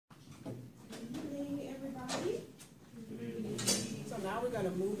going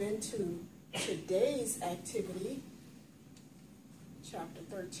to move into today's activity, chapter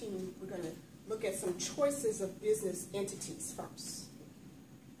 13. We're going to look at some choices of business entities first.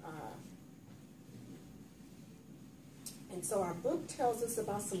 And so our book tells us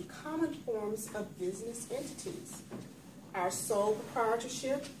about some common forms of business entities. Our sole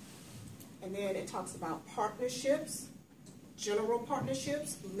proprietorship, and then it talks about partnerships, general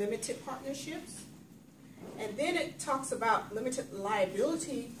partnerships, limited partnerships, and then it talks about limited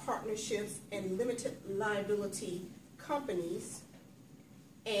liability partnerships and limited liability companies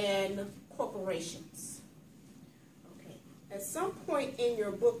and corporations. Okay. At some point in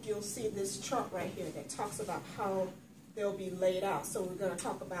your book, you'll see this chart right here that talks about how they'll be laid out. So we're going to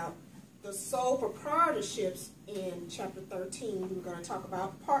talk about the sole proprietorships in chapter 13. We're going to talk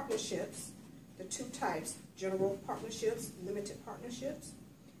about partnerships, the two types, general partnerships, limited partnerships,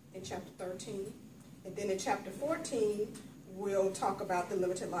 in chapter 13. And then in chapter 14, we'll talk about the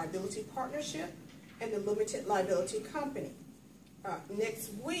limited liability partnership and the limited liability company.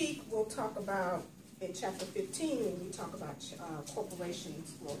 Next week, we'll talk about, in chapter 15, when we talk about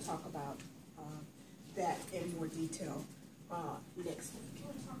corporations, we'll talk about that in more detail next week.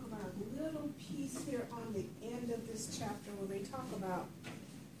 We'll talk about a little piece here on the end of this chapter where they talk about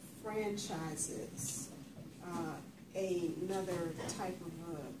franchises, another type of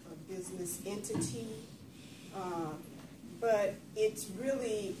a business entity, but it's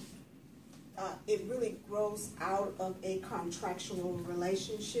really, it really grows out of a contractual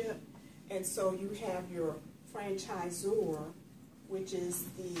relationship. And so you have your franchisor, which is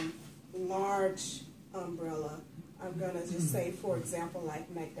the large umbrella. I'm going to just say, for example, like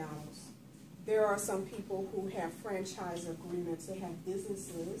McDonald's. There are some people who have franchise agreements. They have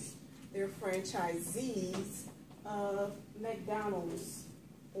businesses. They're franchisees of McDonald's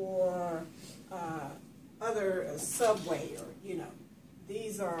or other Subway, or, you know.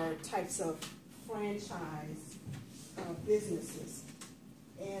 These are types of franchise businesses.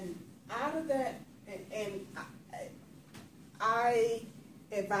 And out of that, and I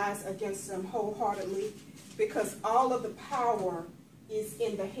advise against them wholeheartedly, because all of the power is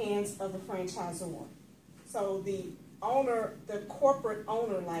in the hands of the franchisor. So the owner, the corporate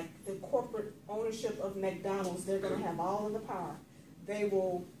owner, like the corporate ownership of McDonald's, they're going to have all of the power. They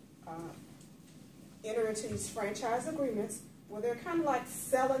will enter into these franchise agreements where they're kind of like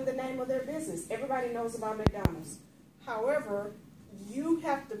selling the name of their business. Everybody knows about McDonald's. However, you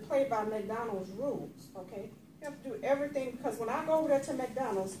have to play by McDonald's rules, okay? You have to do everything, because when I go over there to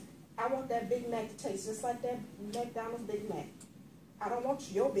McDonald's, I want that Big Mac to taste just like that McDonald's Big Mac. I don't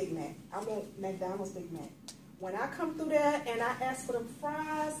want your Big Mac. I want McDonald's Big Mac. When I come through there and I ask for them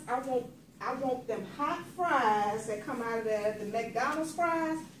fries, I want them hot fries that come out of there, the McDonald's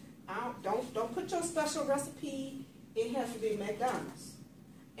fries. Don't put your special recipe. It has to be McDonald's.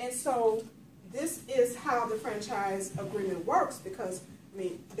 And so this is how the franchise agreement works, because I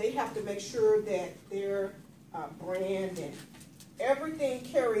mean, they have to make sure that their brand and everything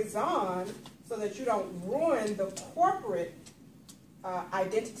carries on so that you don't ruin the corporate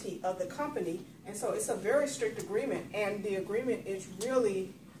identity of the company. And so it's a very strict agreement, and the agreement is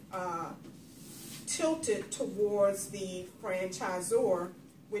really tilted towards the franchisor,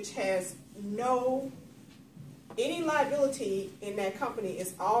 which has any liability in that company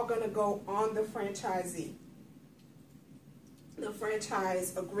is all going to go on the franchisee. The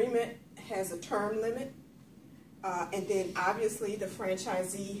franchise agreement has a term limit. And then obviously the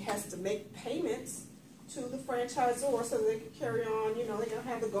franchisee has to make payments to the franchisor so they can carry on, you know, they're going to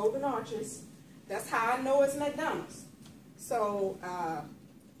have the golden arches. That's how I know it's McDonald's. So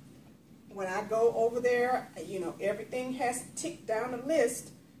when I go over there, you know, everything has ticked down the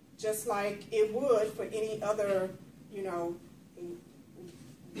list just like it would for any other, you know,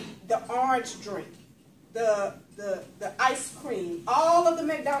 the orange drink, the ice cream, all of the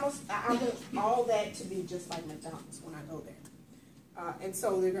McDonald's. I want all that to be just like McDonald's when I go there. And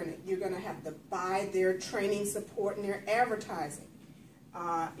so you're gonna have to buy their training support and their advertising.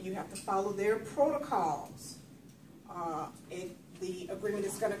 You have to follow their protocols. The agreement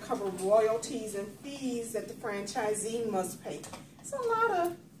is going to cover royalties and fees that the franchisee must pay. It's a lot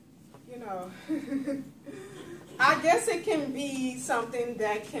of, you know, I guess it can be something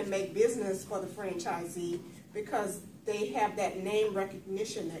that can make business for the franchisee, because they have that name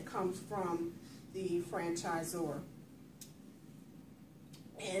recognition that comes from the franchisor.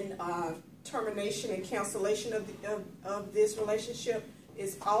 And termination and cancellation of this relationship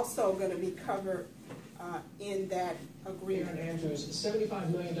is also going to be covered in that agreement. Erin Andrews, a $75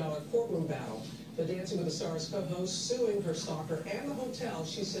 million courtroom battle The Dancing with the Stars co-host suing her stalker and the hotel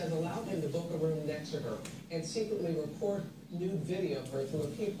she says allowed him to book a room next to her and secretly record nude video of her through a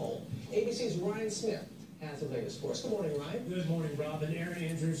peephole. ABC's Ryan Smith has the latest for us. Good morning, Ryan. Good morning, Rob. And Erin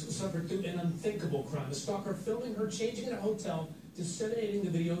Andrews suffered through an unthinkable crime. The stalker filming her changing in a hotel, disseminating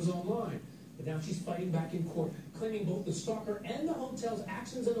the videos online. But now she's fighting back in court, claiming both the stalker and the hotel's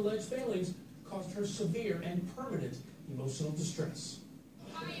actions and alleged failings caused her severe and permanent emotional distress.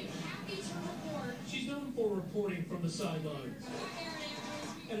 I am happy to report. She's known for reporting from the sidelines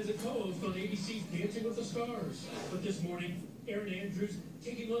and as a co-host on ABC's Dancing with the Stars. But this morning, Erin Andrews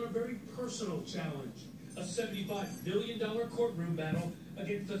taking on a very personal challenge. A $75 billion courtroom battle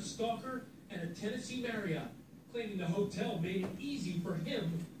against a stalker and a Tennessee Marriott, claiming the hotel made it easy for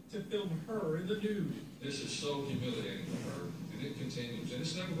him to film her in the nude. This is so humiliating for her, and it continues, and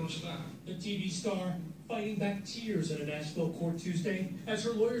it's never going to stop. The TV star fighting back tears in a Nashville court Tuesday as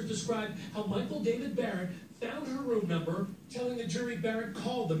her lawyers described how Michael David Barrett found her room number, telling the jury Barrett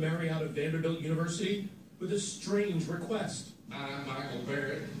called the Marriott of Vanderbilt University with a strange request. I, Michael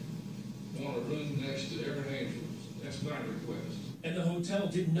Barrett, want a room next to Erin Andrews. That's my request. And the hotel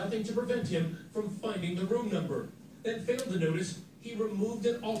did nothing to prevent him from finding the room number. Then failed to notice he removed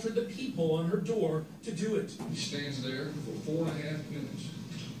and altered the peephole on her door to do it. He stands there for 4.5 minutes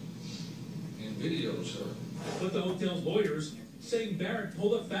and videos her. But the hotel's lawyers saying Barrett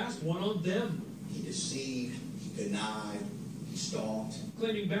pulled a fast one on them. He deceived, he denied, he stalked.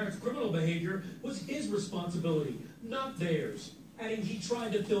 Claiming Barrett's criminal behavior was his responsibility, not theirs. Adding he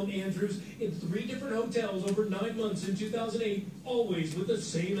tried to film Andrews in 3 different hotels over 9 months in 2008, always with the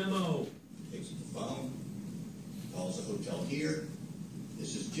same MO. He picks up the phone, calls the hotel here.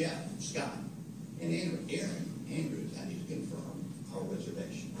 This is Jeff, Scott, and Erin Andrews. I need to confirm our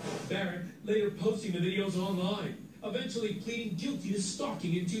reservation. Barrett later posting the videos online, eventually pleading guilty to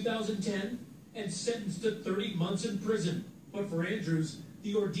stalking in 2010 and sentenced to 30 months in prison. But for Andrews,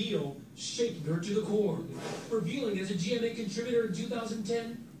 the ordeal shaking her to the core, revealing as a GMA contributor in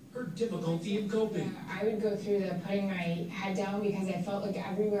 2010 her difficulty in coping. I would go through the putting my head down because I felt like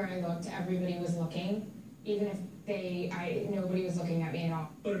everywhere I looked, everybody was looking, even if nobody was looking at me at all.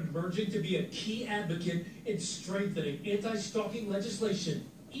 But emerging to be a key advocate in strengthening anti-stalking legislation,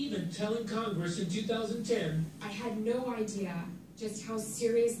 even telling Congress in 2010, I had no idea just how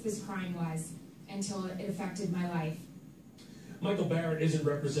serious this crime was until it affected my life. Michael Barrett isn't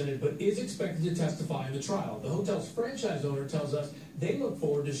represented, but is expected to testify in the trial. The hotel's franchise owner tells us they look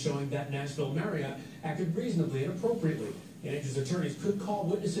forward to showing that Nashville Marriott acted reasonably and appropriately. Andrews' attorneys could call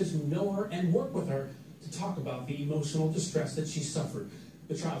witnesses who know her and work with her to talk about the emotional distress that she suffered.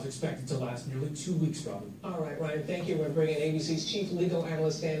 The trial is expected to last nearly 2 weeks, Robin. All right, Ryan, thank you. We're bringing ABC's chief legal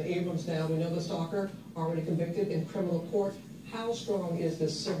analyst, Dan Abrams, down. We know the stalker already convicted in criminal court. How strong is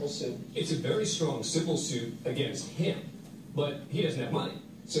this civil suit? It's a very strong civil suit against him, but he doesn't have money.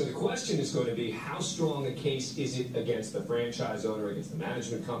 So the question is going to be, how strong a case is it against the franchise owner, against the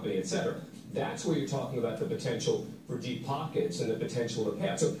management company, etc.? That's where you're talking about the potential for deep pockets and the potential to pay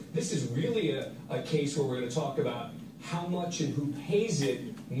out. So this is really a case where we're going to talk about how much and who pays it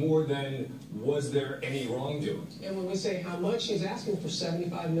more than was there any wrongdoing. And when we say how much, she's asking for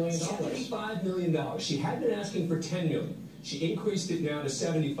 $75 million. $75 million. She had been asking for $10 million. She increased it now to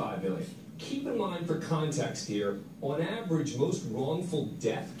 $75 million. Keep in mind, for context here, on average, most wrongful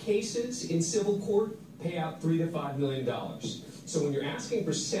death cases in civil court pay out $3 to $5 million. So when you're asking for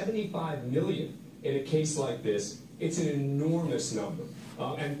 $75 million in a case like this, it's an enormous number.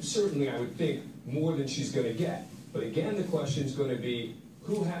 And certainly, I would think, more than she's going to get. But again, the question is going to be,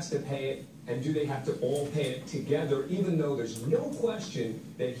 who has to pay it, and do they have to all pay it together, even though there's no question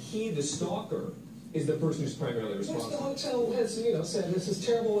that he, the stalker, is the person who's primarily responsible. Of course, the hotel has, said this is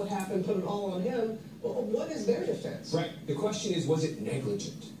terrible what happened, put it all on him. Well, what is their defense? Right. The question is, was it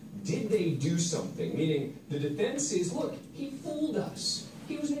negligent? Did they do something? Meaning, the defense is, look, he fooled us.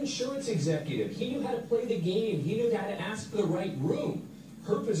 He was an insurance executive. He knew how to play the game. He knew how to ask for the right room.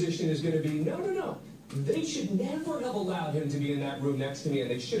 Her position is going to be, no. They should never have allowed him to be in that room next to me, and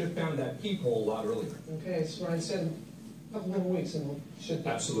they should have found that peephole a lot earlier. Okay, so Ryan said a couple more weeks, and we should...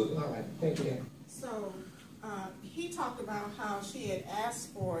 Absolutely. All right, thank you, Dan. So he talked about how she had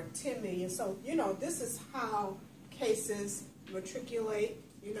asked for $10 million. So, this is how cases matriculate.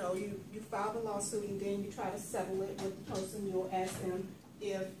 You file the lawsuit and then you try to settle it with the person. You'll ask them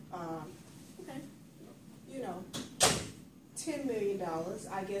if, $10 million.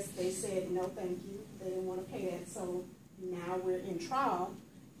 I guess they said no, thank you. They didn't want to pay that. So now we're in trial,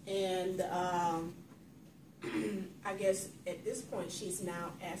 and I guess at this point she's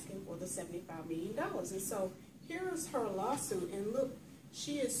now asking for the $75 million. And so here's her lawsuit, and look,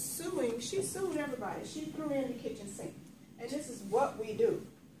 she is suing. She sued everybody. She threw in the kitchen sink. And this is what we do.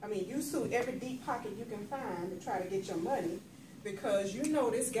 I mean, you sue every deep pocket you can find to try to get your money, because you know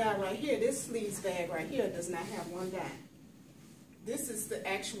this guy right here, this sleaze bag right here, does not have one dime. This is the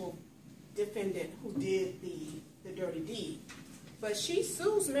actual defendant who did the dirty deed. But she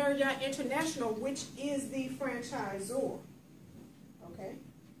sues Marriott International, which is the franchisor. Okay?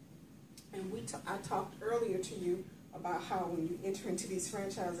 And I talked earlier to you about how when you enter into these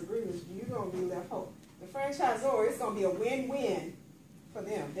franchise agreements, you're going to be left whole. The franchisor, it's going to be a win-win for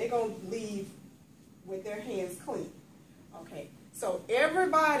them. They're going to leave with their hands clean. Okay, so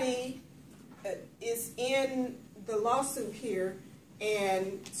everybody is in the lawsuit here,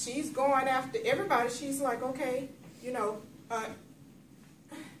 and she's going after everybody. She's like, okay, you know,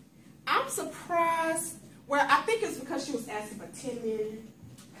 I'm surprised. Well, I think it's because she was asking for $10 million.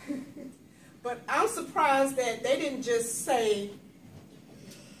 But I'm surprised that they didn't just say,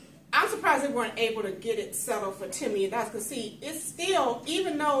 I'm surprised they weren't able to get it settled for $10 million. Because see, it's still,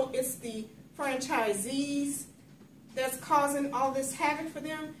 even though it's the franchisees that's causing all this havoc for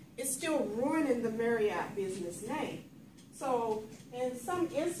them, it's still ruining the Marriott business name. So in some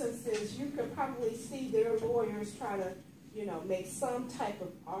instances, you could probably see their lawyers try to, you know, make some type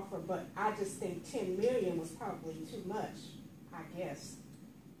of offer, but I just think $10 million was probably too much, I guess,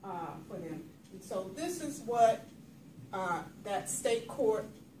 for them. And so this is what that state court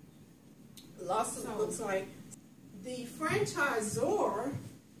lawsuit looks like. The franchisor,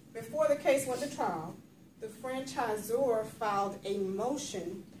 before the case went to trial, the franchisor filed a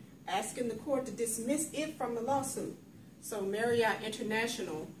motion asking the court to dismiss it from the lawsuit. So Marriott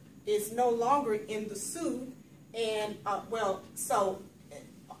International is no longer in the suit, and so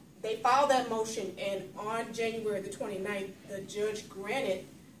they filed that motion, and on January the 29th, the judge granted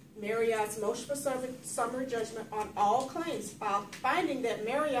Marriott's motion for summary judgment on all claims, finding that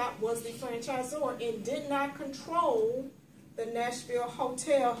Marriott was the franchisor and did not control the Nashville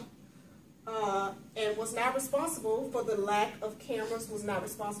hotel, and was not responsible for the lack of cameras, was not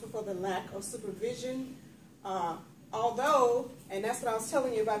responsible for the lack of supervision, although, and that's what I was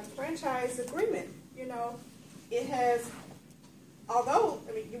telling you about the franchise agreement, you know, it has, although,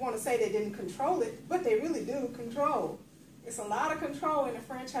 I mean, you want to say they didn't control it, but they really do control. It's a lot of control in a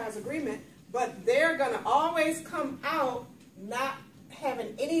franchise agreement, but they're going to always come out not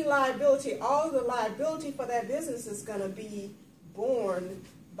having any liability. All of the liability for that business is going to be borne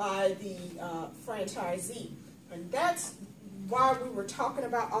by the franchisee. And that's why we were talking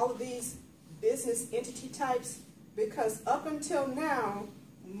about all of these business entity types, because up until now,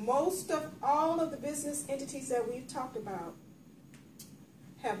 most of all of the business entities that we've talked about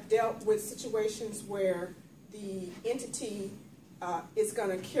have dealt with situations where the entity is going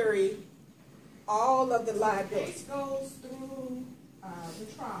to carry all of the liability. It goes through the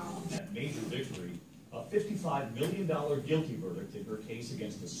trial. That major victory, a $55 million guilty verdict in her case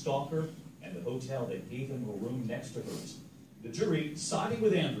against a stalker and the hotel that gave him a room next to hers. The jury siding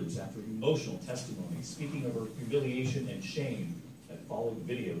with Andrews after emotional testimony, speaking of her humiliation and shame that followed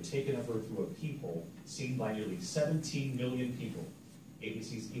the video taken of her through a peephole seen by nearly 17 million people.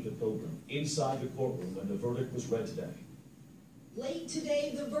 ABC's Eva Pilgrim inside the courtroom when the verdict was read today. Late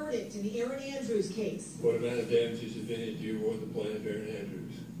today, the verdict in the Erin Andrews case. What amount of damages, if any, do you award the plaintiff, Erin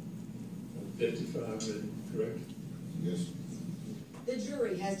Andrews? $55 million, correct? Yes. The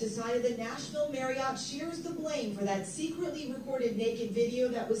jury has decided that Nashville Marriott shares the blame for that secretly recorded naked video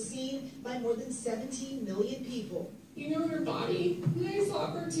that was seen by more than 17 million people. You know her body, and I saw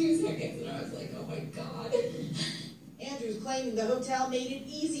her for 2 seconds, and I was like, oh my God. Andrews claiming the hotel made it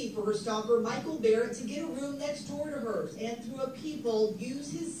easy for her stalker, Michael Barrett, to get a room next door to hers, and through a peephole,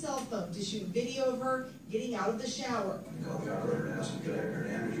 use his cell phone to shoot video of her getting out of the shower. I called the operator and asked him, could I enter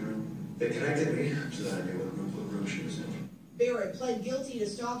an Andrews room? They connected me so that I knew what room she was in. Barrett pled guilty to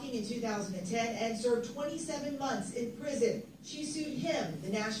stalking in 2010 and served 27 months in prison. She sued him, the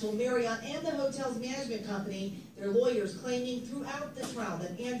Nashville Marriott, and the hotel's management company, their lawyers claiming throughout the trial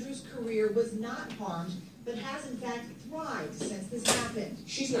that Andrews' career was not harmed, but has in fact thrived since this happened.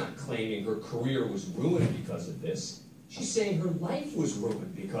 She's not claiming her career was ruined because of this. She's saying her life was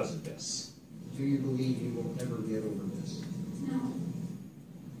ruined because of this. Do you believe you will ever get over this? No.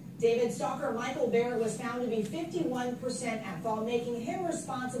 David stalker Michael Barrett was found to be 51% at fault, making him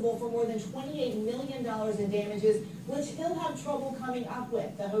responsible for more than $28 million in damages, which he'll have trouble coming up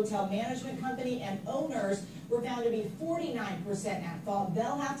with. The hotel management company and owners were found to be 49% at fault.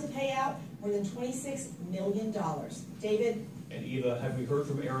 They'll have to pay out more than $26 million. David? And Eva, have we heard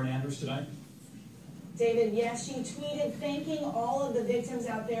from Erin Andrews tonight? David, yes, she tweeted thanking all of the victims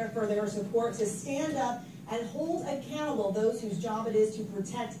out there for their support to stand up and hold accountable those whose job it is to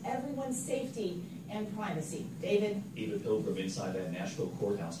protect everyone's safety and privacy. David? Eva Pilgrim inside that Nashville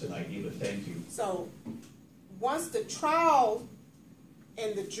courthouse tonight. Eva, thank you. So once the trial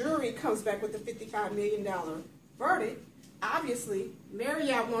and the jury comes back with the $55 million verdict, obviously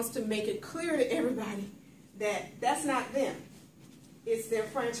Marriott wants to make it clear to everybody that that's not them. It's their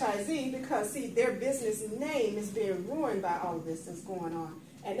franchisee, because, see, their business name is being ruined by all of this that's going on.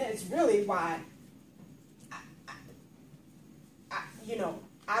 And that's really why,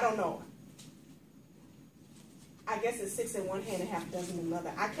 I don't know. I guess it's 6 in one hand and half a dozen in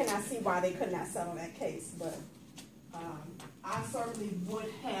another. I cannot see why they could not settle that case, but I certainly would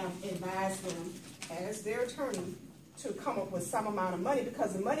have advised them, as their attorney, to come up with some amount of money,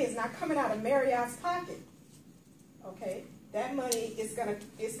 because the money is not coming out of Marriott's pocket. Okay, that money is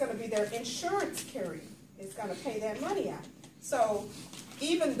gonna be their insurance carrier. It's gonna pay that money out. So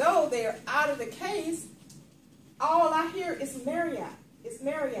even though they're out of the case, all I hear is Marriott. It's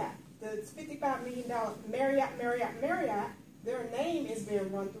Marriott. The $55 million Marriott, their name is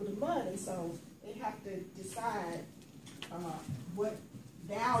being run through the mud, and so they have to decide what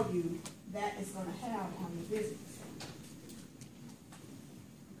value that is going to have on the business.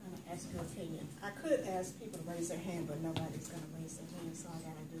 I'm going to ask your opinion. I could ask people to raise their hand, but nobody's going to raise their hand, so I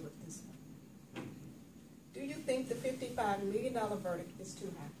got to do it this way. Do you think the $55 million verdict is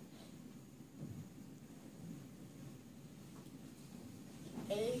too high?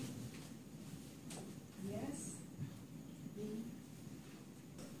 A, yes. B,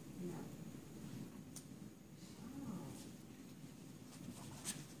 no. Oh.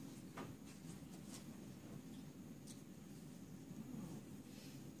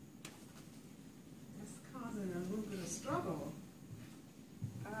 That's causing a little bit of struggle.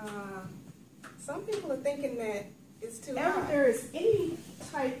 Some people are thinking that it's too high. If there is any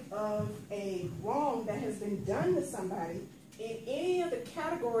type of a wrong that has been done to somebody, in any of the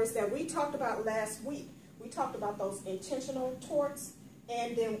categories that we talked about last week, we talked about those intentional torts,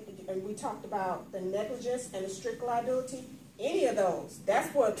 and then we talked about the negligence and the strict liability. Any of those,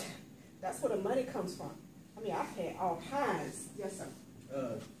 that's where the money comes from. I mean, I've had all kinds. Yes,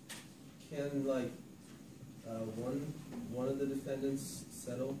 sir. Can one of the defendants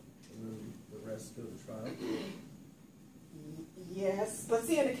settle and then the rest go to trial? Yes, but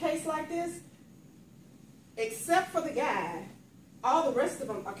see, in a case like this, except for the guy, all the rest of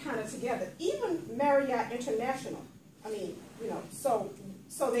them are kind of together. Even Marriott International. I mean, so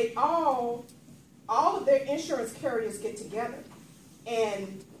they all of their insurance carriers get together,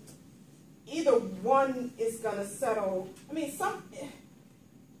 and either one is going to settle. I mean,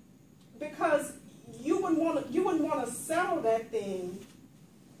 because you wouldn't want to settle that thing,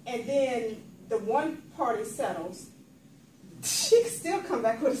 and then the one party settles. She could still come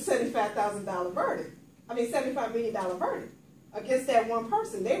back with a $75,000 verdict. I mean, $75 million verdict against that one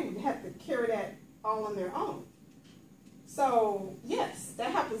person. They would have to carry that all on their own. So, yes,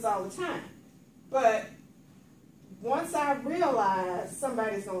 that happens all the time. But once I realize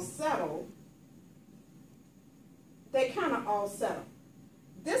somebody's going to settle, they kind of all settle.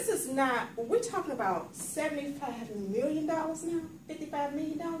 This is not, we're talking about $75 million now, $55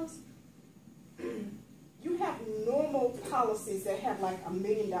 million. You have normal policies that have like $1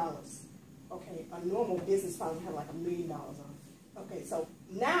 million. Okay, a normal business policy have like $1 million on it. Okay, so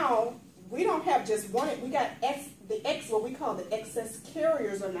now we don't have just one. We got what we call the excess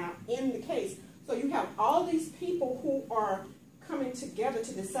carriers are now in the case. So you have all these people who are coming together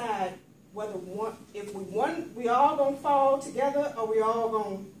to decide whether we all gonna fall together, or we all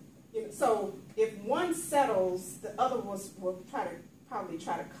gonna. So if one settles, the other ones will probably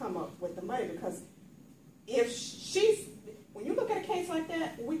try to come up with the money, because when you look at a case like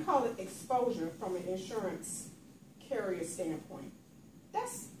that, we call it exposure from an insurance carrier standpoint.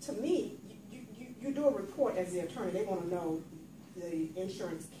 That's, to me, you do a report as the attorney. They want to know the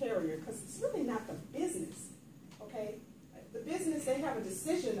insurance carrier, because it's really not the business, okay? The business, they have a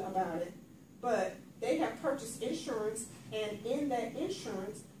decision about it, but they have purchased insurance, and in that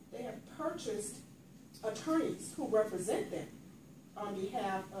insurance, they have purchased attorneys who represent them on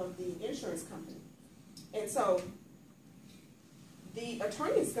behalf of the insurance company. And so the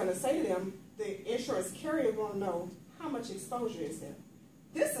attorney is going to say to them, the insurance carrier want to know how much exposure is there.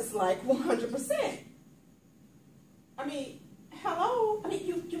 This is like 100%. I mean, hello? I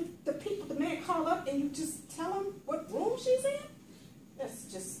mean, the man call up and you just tell him what room she's in? That's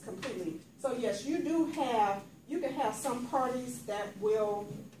just completely. So yes, you can have some parties that will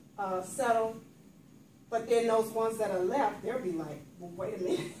settle, but then those ones that are left, they'll be like, well, wait a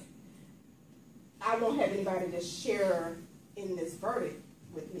minute. I won't have anybody to share in this verdict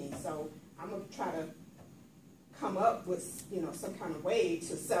with me, so I'm going to try to come up with, you know, some kind of way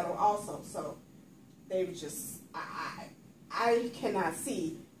to settle also. So they were just, I cannot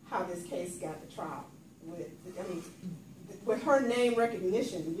see how this case got to trial. With her name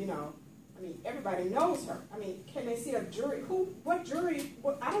recognition, you know, I mean, everybody knows her. I mean, can they see a jury? What jury?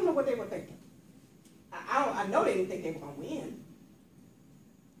 I don't know what they were thinking. I know they didn't think they were going to win.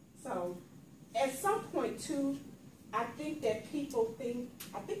 So, at some point, too, I think that people think,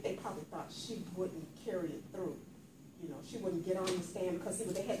 I think they probably thought she wouldn't carry it through. You know, she wouldn't get on the stand because, see,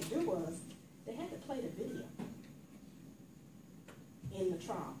 what they had to do was, they had to play the video in the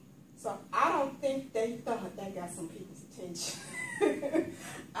trial. So I don't think they thought that got some people's attention.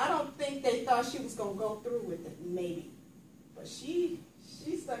 I don't think they thought she was going to go through with it, maybe. But she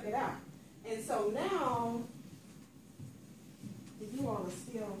stuck it out. And so now, you all are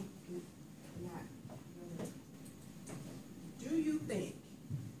still not really. Do you think,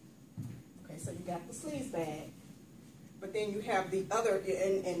 okay, so you got the sleaze bag, but then you have the other,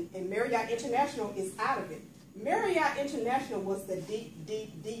 and Marriott International is out of it. Marriott International was the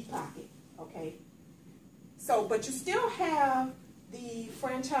deep pocket, okay? So, but you still have the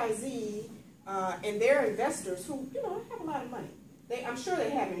franchisee and their investors who, you know, have a lot of money. I'm sure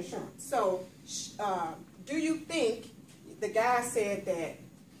they have insurance. So, do you think, the guy said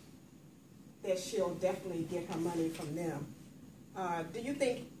that she'll definitely get her money from them. Do you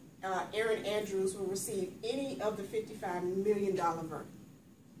think Erin Andrews will receive any of the $55 million verdict?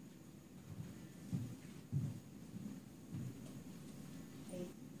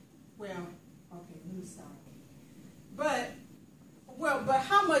 Well, okay, let me stop. But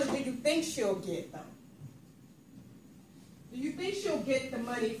how much do you think she'll get, though? Do you think she'll get the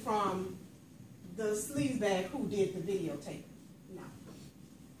money from the sleazebag who did the videotape? No.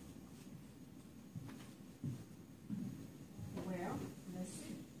 Well, let's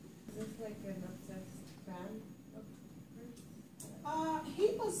see. Is this like an obsessed fan of hers?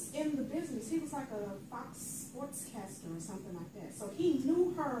 He was in the business. He was like a Fox sportscaster or something like that. So he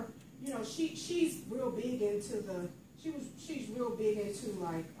knew her. You know, she's real big into she's real big into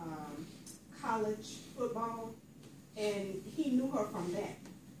like college football, and he knew her from that.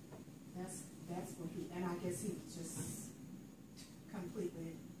 That's what he, and I guess he was just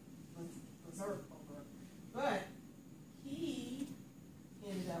completely berserk over it. But he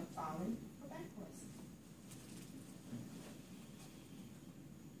ended up filing for bankruptcy.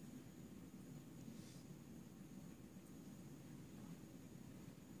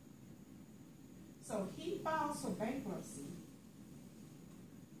 So he files for bankruptcy,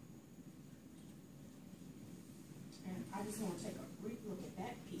 and I just want to take a brief look at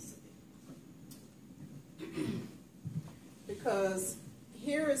that piece of it. Because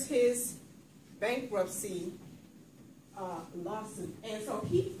here is his bankruptcy lawsuit, and so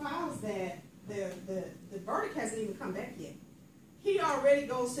he files that, the verdict hasn't even come back yet. He already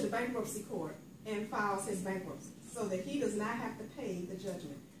goes to the bankruptcy court and files his bankruptcy so that he does not have to pay the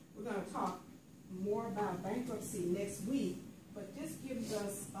judgment. We're going to talk more about bankruptcy next week, but this gives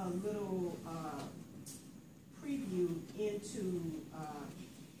us a little preview into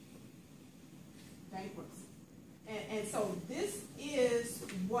bankruptcy. And so this is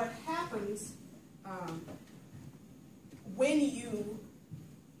what happens when you,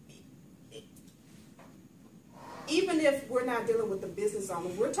 even if we're not dealing with the business owner,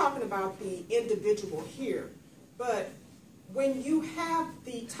 we're talking about the individual here, but when you have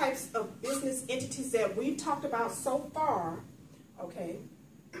the types of business entities that we've talked about so far, okay,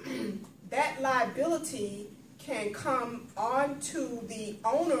 that liability can come onto the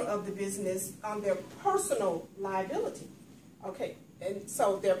owner of the business on their personal liability, okay, and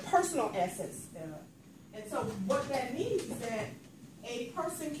so their personal assets. And so what that means is that a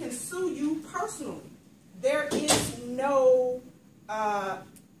person can sue you personally. There is no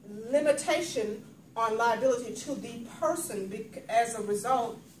limitation on liability to the person as a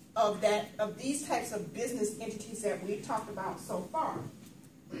result of these types of business entities that we've talked about so far.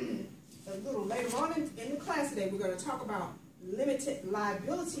 A little later on in the class today, we're going to talk about limited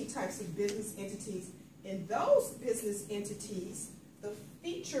liability types of business entities. In those business entities, the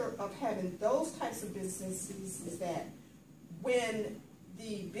feature of having those types of businesses is that when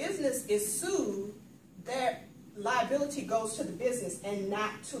the business is sued, their liability goes to the business and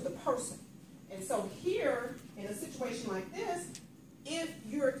not to the person. And so here, in a situation like this, if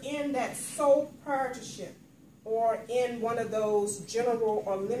you're in that sole proprietorship or in one of those general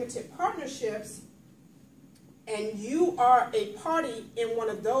or limited partnerships, and you are a party in one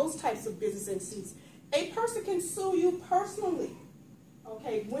of those types of business entities, a person can sue you personally.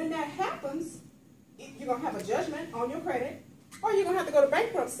 Okay, when that happens, you're going to have a judgment on your credit, or you're going to have to go to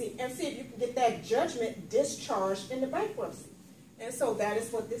bankruptcy and see if you can get that judgment discharged in the bankruptcy. And so that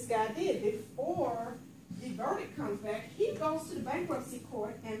is what this guy did. Before the verdict comes back, he goes to the bankruptcy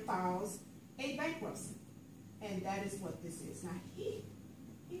court and files a bankruptcy. And that is what this is. Now, he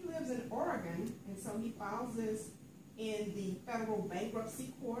lives in Oregon, and so he files this in the federal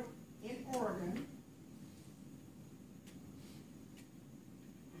bankruptcy court in Oregon.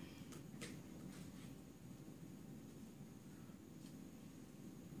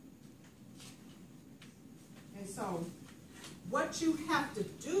 And so what you have to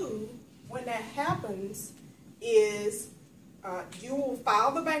do when that happens is you will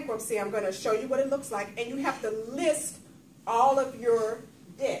file the bankruptcy. I'm going to show you what it looks like, and you have to list all of your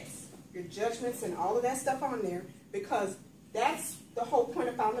debts, your judgments, and all of that stuff on there, because that's the whole point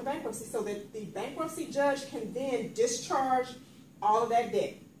of filing the bankruptcy, so that the bankruptcy judge can then discharge all of that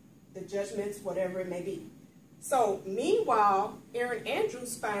debt, the judgments, whatever it may be. So meanwhile, Erin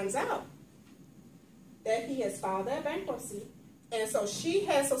Andrews finds out that he has filed that bankruptcy, and so she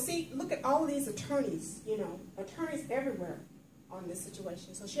has, so see, look at all of these attorneys, you know, attorneys everywhere on this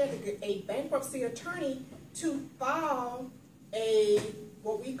situation. So she had to get a bankruptcy attorney to file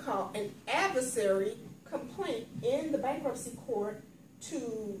what we call an adversary complaint in the bankruptcy court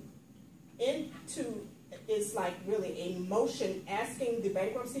it's like really a motion asking the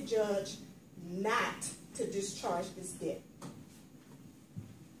bankruptcy judge not to discharge this debt.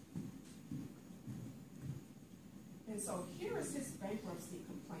 And so here is his bankruptcy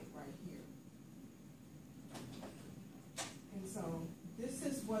complaint right here. And so this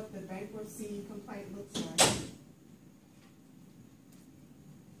is what the bankruptcy complaint looks like.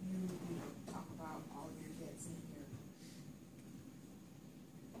 You talk about all of your debts in here.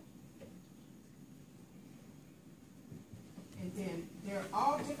 And then there are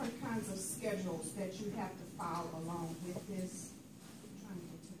all different kinds of schedules that you have to file along with this. I'm trying to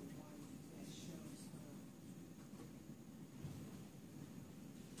get to the one that shows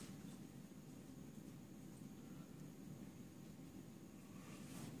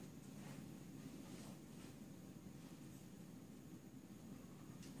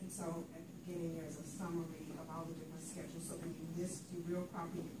and so at the beginning there's a summary of all the different schedules. So when you list your real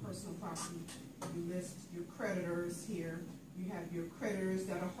property, your personal property, you list your creditors here. You have your creditors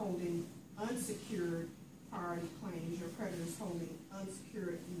that are holding unsecured priority claims, your creditors holding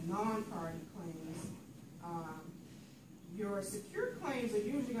unsecured non-priority claims. Your secured claims are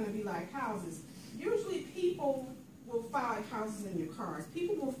usually going to be like houses. Usually people will file houses in your cars.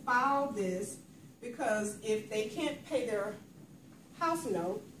 People will file this because if they can't pay their house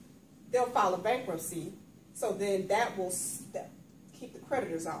note, they'll file a bankruptcy. So then that will keep the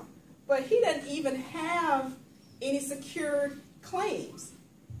creditors off. But he doesn't even have any secured claims.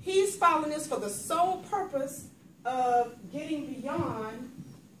 He's filing this for the sole purpose of getting beyond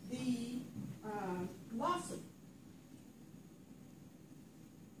the lawsuit.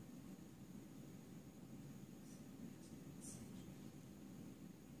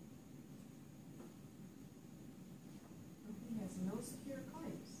 He has no secured claims.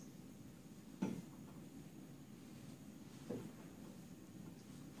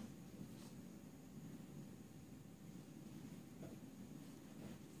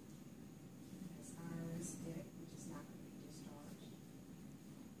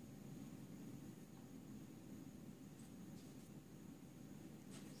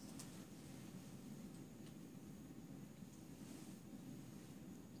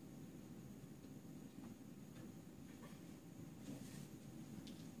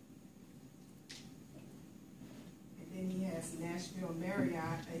 Nashville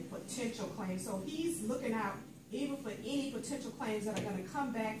Marriott, a potential claim. So he's looking out even for any potential claims that are going to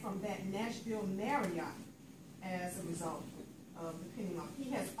come back from that Nashville Marriott as a result of the pending law. He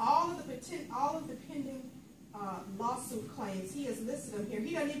has all of the pending lawsuit claims. He has listed them here.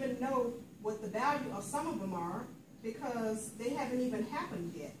 He doesn't even know what the value of some of them are because they haven't even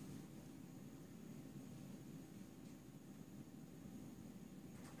happened yet.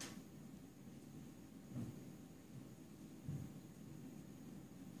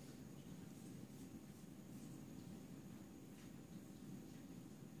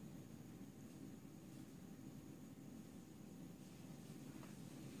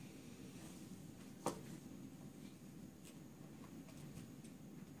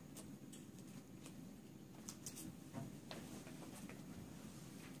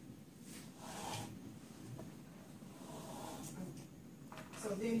 So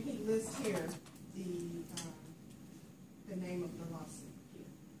then he lists here the name of the lawsuit here.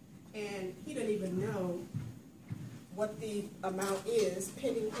 And he doesn't even know what the amount is,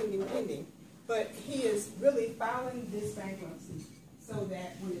 pending. But he is really filing this bankruptcy so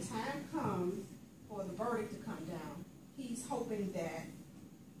that when the time comes for the verdict to come down, he's hoping that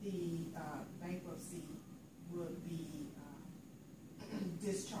the bankruptcy would be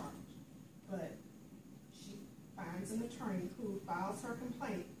discharged. But she finds an attorney who files her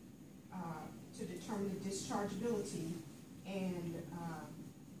complaint to determine the dischargeability, and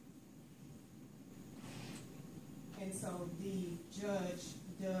so the judge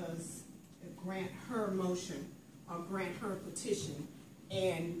does grant her motion or grant her petition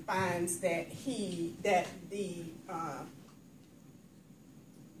and finds that the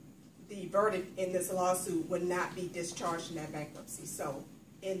verdict in this lawsuit would not be discharged in that bankruptcy. So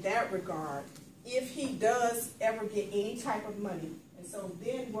in that regard, if he does ever get any type of money, and so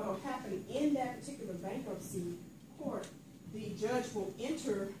then what will happen in that particular bankruptcy court, the judge will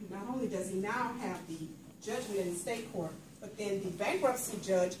enter, not only does he now have the judgment in the state court, but then the bankruptcy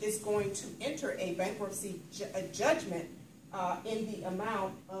judge is going to enter a bankruptcy judgment in the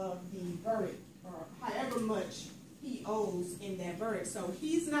amount of the verdict, or however much he owes in that verdict. So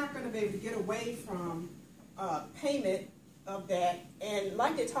he's not going to be able to get away from payment of that. And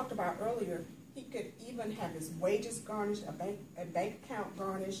like they talked about earlier, he could even have his wages garnished, a bank account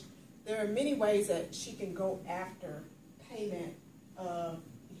garnished. There are many ways that she can go after payment of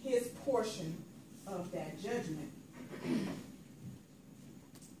his portion of that judgment.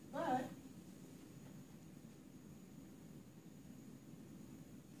 But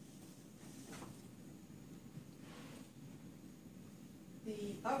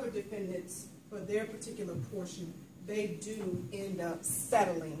the other defendants, for their particular portion, they do end up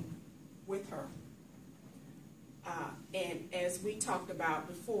settling with her. And as we talked about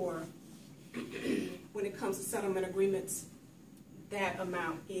before, when it comes to settlement agreements, that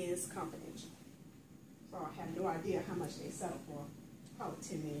amount is confidential. So I have no idea how much they settled for. Probably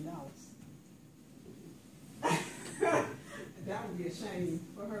 $10 million. That would be a shame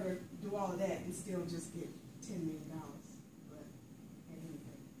for her to do all of that and still just get $10 million. But at any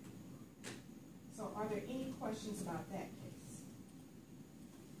rate. So are there any questions about that case?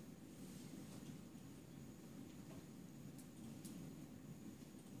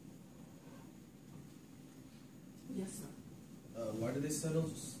 Yes, sir. Why do they settle?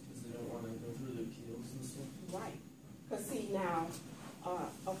 Just because they don't want to go through the appeals and stuff? Right. Because see now,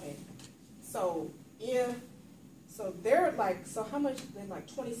 okay, so they're like, so how much? They're like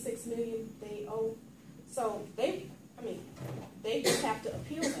 $26 million they owe. So they just have to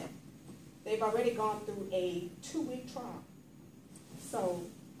appeal that. They've already gone through a 2-week trial. So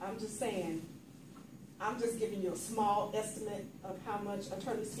I'm just saying, I'm just giving you a small estimate of how much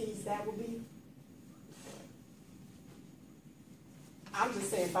attorney's fees that will be. I'm just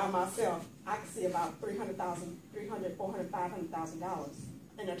saying by myself, I can see about $300,000, $400,000, $500,000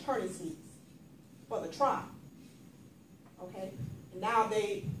 in attorney's fees for the trial. Okay? And now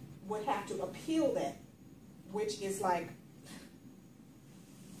they would have to appeal that, which is like,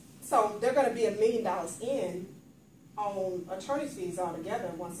 so they're going to be $1 million in on attorney's fees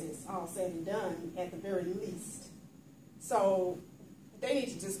altogether once it's all said and done at the very least. So they need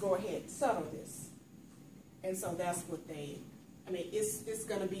to just go ahead and settle this. And so that's what they, it's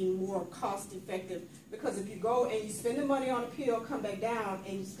going to be more cost effective, because if you go and you spend the money on appeal, come back down,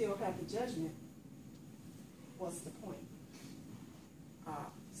 and you still have the judgment, what's the point?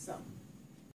 So